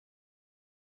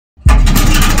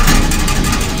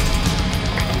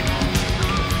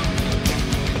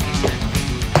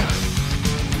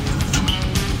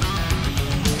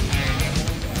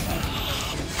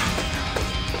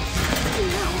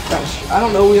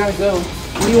don't know. We gotta go.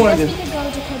 What do you want to do? We could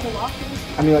go to code the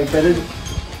lockers. I mean, like, that is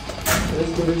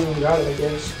the reason we got it, I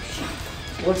guess.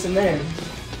 What's in there?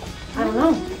 I don't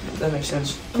know. That makes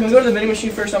sense. Can we go to the vending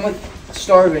machine first? I'm like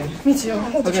starving. Me too.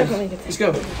 I'll have to check when we get there. Let's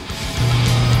go.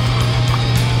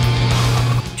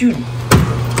 Dude,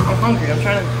 I'm hungry. I'm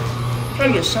trying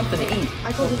to get something to eat.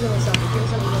 I told you to give me something. Give me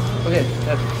something to eat. Okay,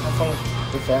 have fun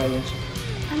with that, I guess.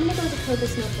 I'm gonna go to code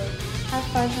this notebook. Have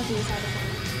fun helping us out with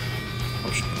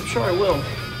I'm sure I will.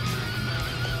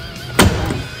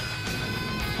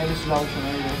 Hey, this is Allison. How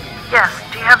are you? Yes,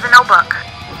 do you have the notebook?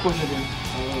 Of course I do.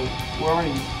 Where are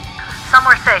you?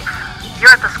 Somewhere safe.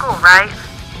 You're at the school, right?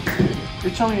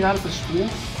 You're telling me you're not at the school?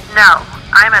 No,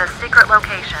 I'm at a secret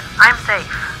location. I'm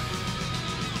safe.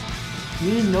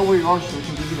 You didn't know where you are, so we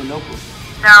can give you the notebook.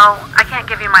 No, I can't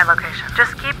give you my location.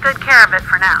 Just keep good care of it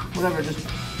for now. Whatever, just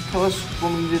tell us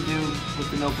what we need to do with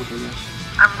the notebook, I guess.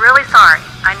 I'm really sorry.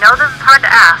 I know this is hard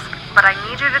to ask, but I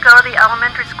need you to go to the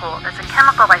elementary school. There's a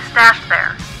chemical I stashed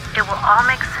there. It will all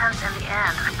make sense in the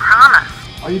end, I promise.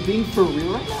 Are you being for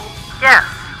real right now? Yes.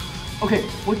 Okay,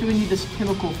 what do we need this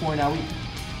chemical for now?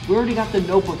 We already got the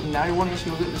notebook, and now you're wanting us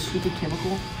to go get the stupid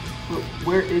chemical?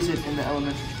 Where is it in the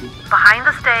elementary school? Behind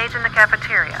the stage in the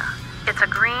cafeteria. It's a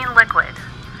green liquid.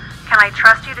 Can I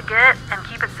trust you to get it and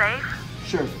keep it safe?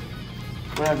 Sure.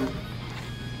 Whatever.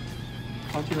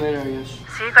 Talk to you later, I guess.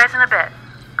 See you guys in a bit.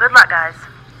 Good luck, guys.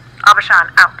 Abishan,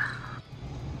 out.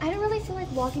 I don't really feel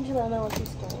like walking to the elementary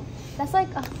school. That's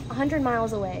like 100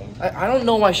 miles away. I don't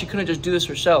know why she couldn't just do this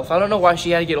herself. I don't know why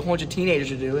she had to get a whole bunch of teenagers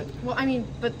to do it. Well, I mean,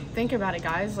 but think about it,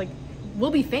 guys. Like,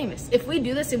 we'll be famous. If we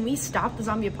do this and we stop the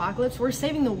zombie apocalypse, we're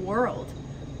saving the world.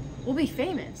 We'll be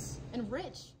famous and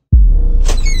rich.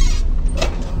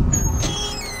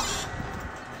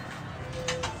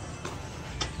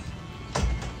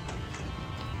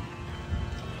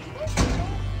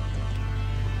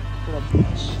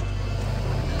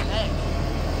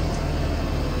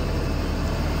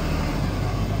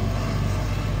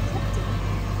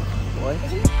 What?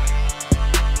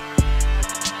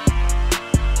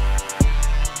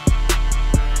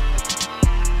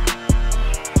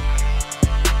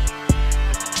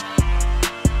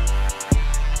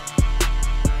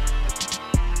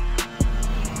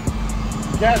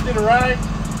 You guys did it right.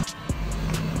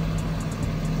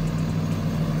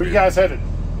 Where you guys headed?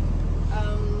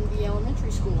 The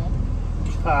elementary school.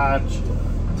 Gotcha.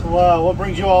 So, what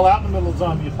brings you all out in the middle of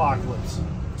zombie apocalypse?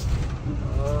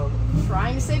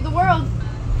 Trying to save the world.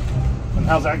 And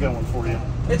how's that going for you?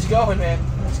 It's going, man.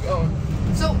 It's going.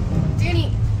 So,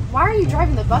 Danny, why are you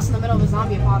driving the bus in the middle of a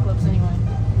zombie apocalypse anyway?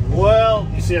 Well,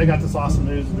 you see, I got this awesome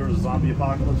news. There was a zombie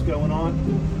apocalypse going on,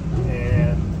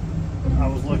 and I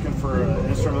was looking for an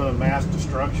instrument of mass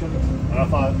destruction, and I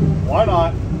thought, why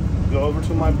not go over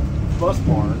to my bus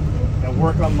barn and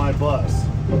work on my bus?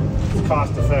 It's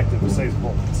cost effective. It saves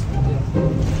bullets.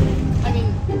 I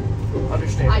mean,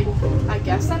 Understand. I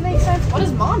guess that makes sense. What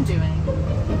is Mom doing?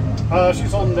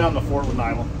 She's holding down the fort with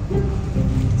Nyla.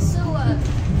 So,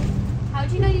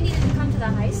 how'd you know you needed to come to the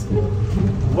high school?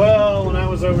 Well, when I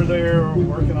was over there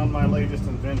working on my latest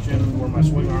invention where my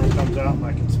swing arm comes out and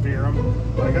I can spear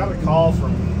them, I got a call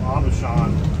from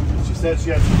Abishan. She said she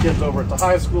had some kids over at the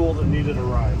high school that needed a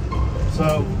ride.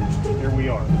 So, here we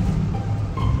are.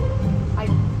 I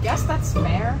guess that's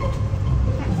fair.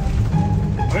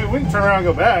 I mean, we can turn around and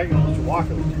go back and let you walk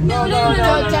it. No,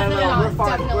 definitely not. We're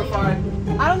fine. Definitely We're fine.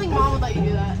 not. I don't think Mom would let you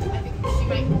do that. I think she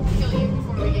might kill you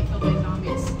before we get killed by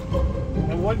zombies.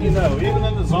 And what do you know, even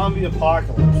in the zombie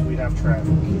apocalypse, we have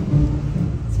traffic.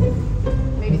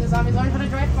 Maybe the zombies learn how to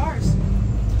drive cars.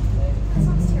 That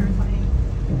sounds terrifying.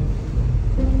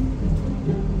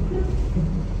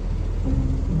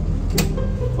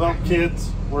 Well,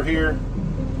 kids, we're here.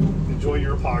 Enjoy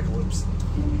your apocalypse.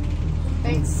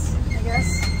 Thanks, I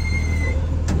guess.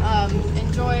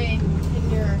 Enjoy in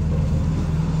your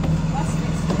bus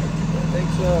next time.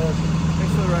 Thanks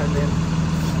for the ride, man.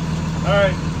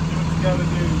 Alright, do what you gotta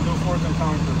do. Go forth and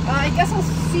conquer. I guess I'll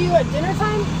see you at dinner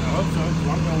time. I hope so, 'cause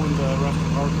I'm going to Rusty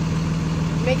Park.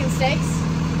 Making steaks.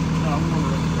 No, I'm going to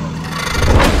Rusty Park.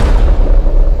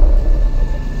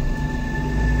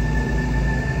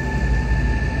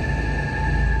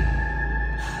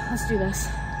 Let's do this.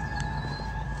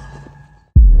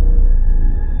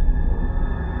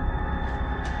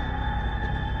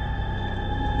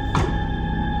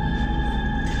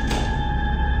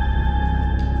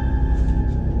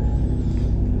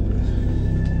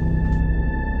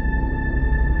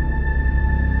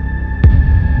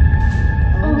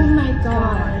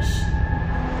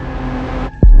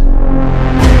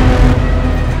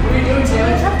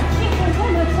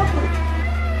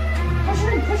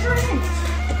 Push her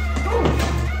in.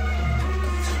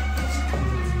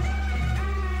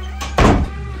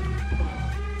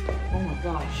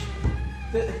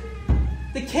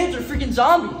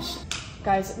 zombies.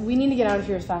 Guys, we need to get out of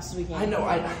here as fast as we can. I know,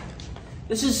 I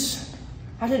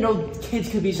didn't know kids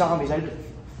could be zombies.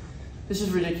 This is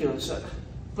ridiculous.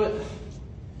 But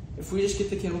if we just get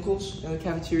the chemicals in the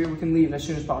cafeteria, we can leave as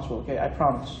soon as possible, okay? I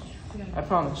promise. Okay. I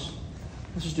promise.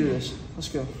 Let's just do this. Let's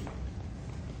go.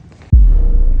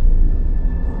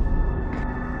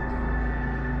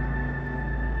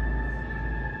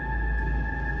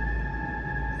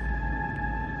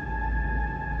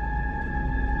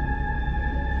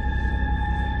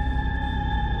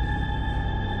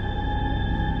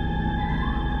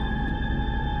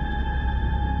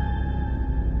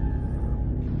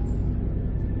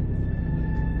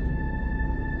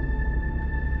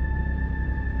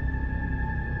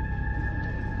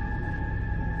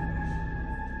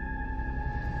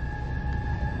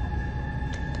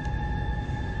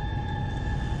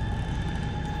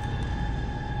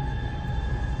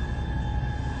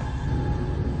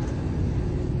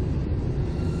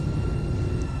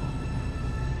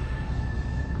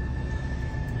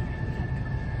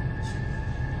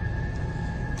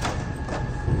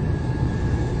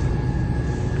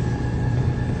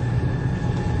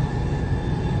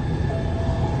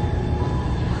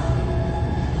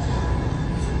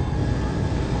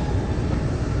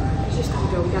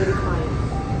 We gotta be quiet.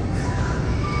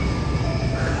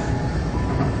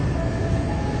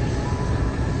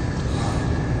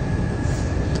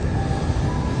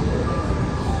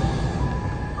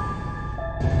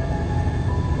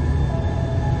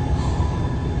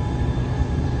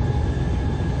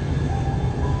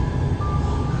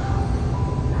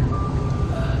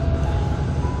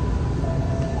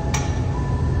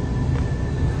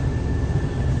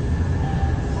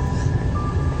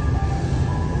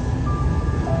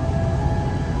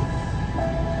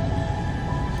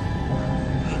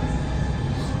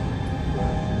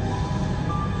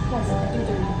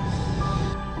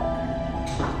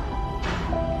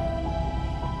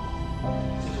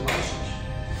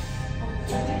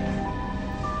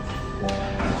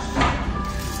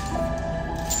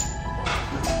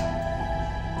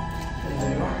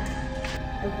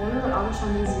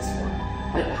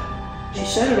 She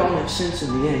said it all makes sense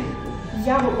in the end.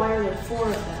 Yeah, but why are there 4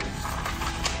 of them?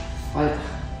 I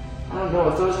don't know.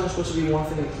 I thought it was only supposed to be one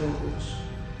thing of chemicals.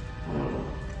 I don't know.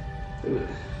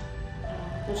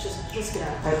 Let's get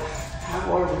out. How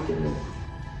are we gonna?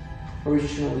 Are we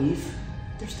just gonna leave?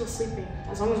 They're still sleeping.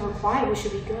 As long as we're quiet, we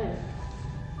should be good.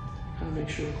 Gotta make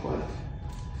sure we're quiet.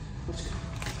 Let's go.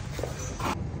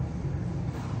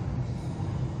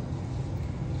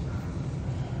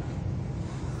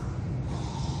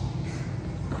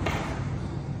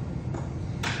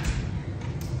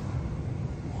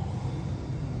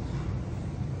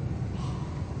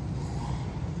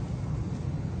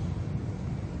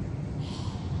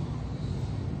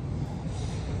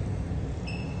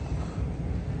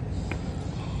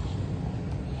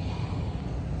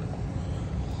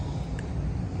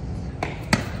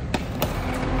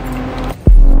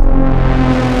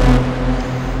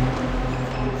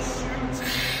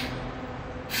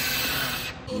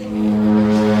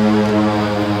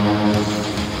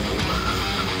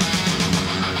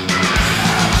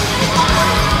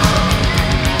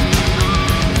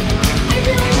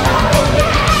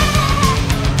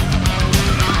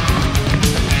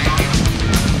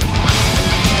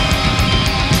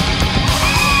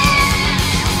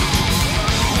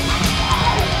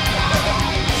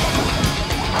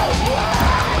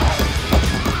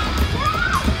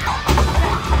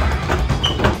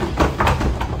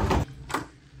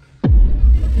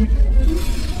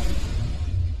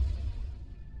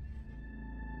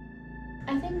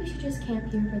 I think we should just camp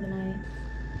here for the night.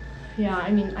 Yeah,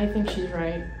 I mean, I think she's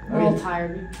right. We're all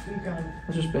tired. We've got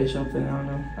Let's just base something. I don't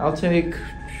know. I'll take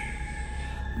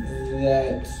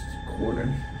that quarter.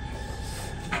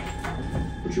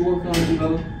 What you working on,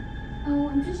 Isabella? Oh,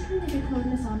 I'm just trying to get code in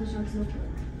the zombie shark's notebook.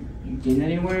 You getting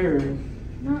anywhere? Or?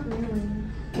 Not really.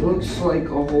 It looks like a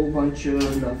whole bunch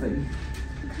of nothing.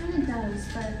 It kind of does,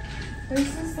 but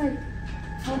there's this like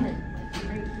helmet like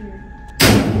right here.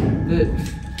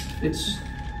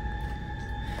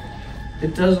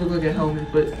 It does look like a helmet,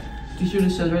 but do you see what it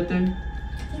says right there?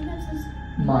 I think that says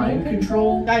Mind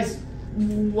control? Guys,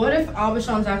 what if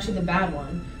Abishan's actually the bad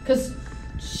one? Because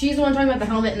she's the one talking about the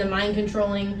helmet and the mind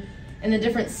controlling and the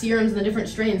different serums and the different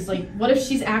strains. Like, what if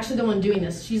she's actually the one doing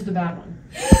this? She's the bad one.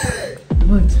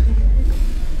 What?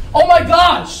 Oh my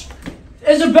gosh!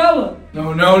 Isabella! No.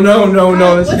 What's going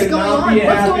on?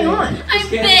 What's going on? I'm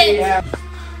bit!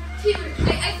 Taylor,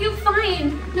 I feel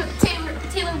fine. No,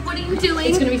 Taylor, what are you doing?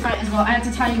 It's gonna be fine, Isabel. I have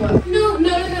to tie you up. No,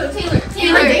 Taylor.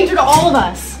 You're a danger to all of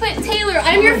us. But Taylor,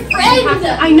 I'm your We have friend.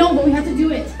 to- I know, but we have to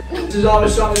do it. This is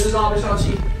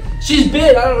Abishon. She's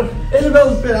bit.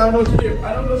 Isabella's bit. I don't know what to do.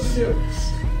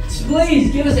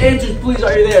 Please, give us answers, please.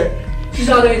 Are you there? She's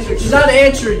not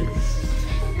answering.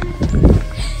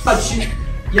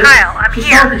 Kyle, I'm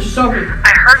here. She's talking.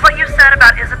 I heard what you said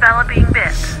about Isabella being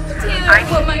bit. Taylor, I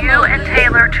what my need you mom and did.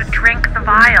 Taylor to drink the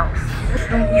vials.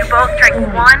 You both drink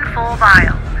one full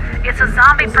vial. It's a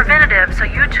zombie preventative, so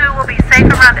you two will be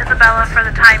safe around Isabella for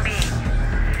the time being.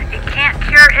 It can't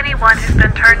cure anyone who's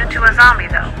been turned into a zombie,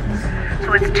 though.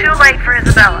 So it's too late for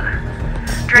Isabella.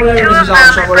 Drink Whatever, 2 of Mrs. them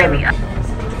Armstrong, and bring whatever. me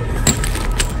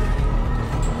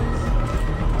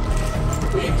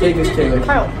Take this, Taylor.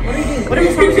 Kyle, what are you doing? What did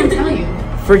Miss Armstrong tell you?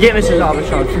 Forget Mrs.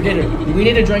 Abishon. Forget it. We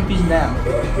need to drink these now.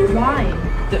 Why?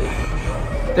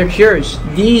 They're cures.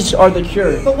 These are the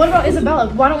cure. But what about Isabella?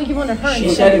 Why don't we give one to her? She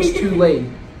said it's too late.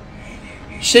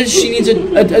 She said she needs a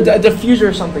diffuser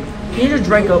or something. Can you just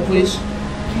drink up, please?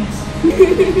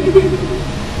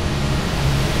 Yes.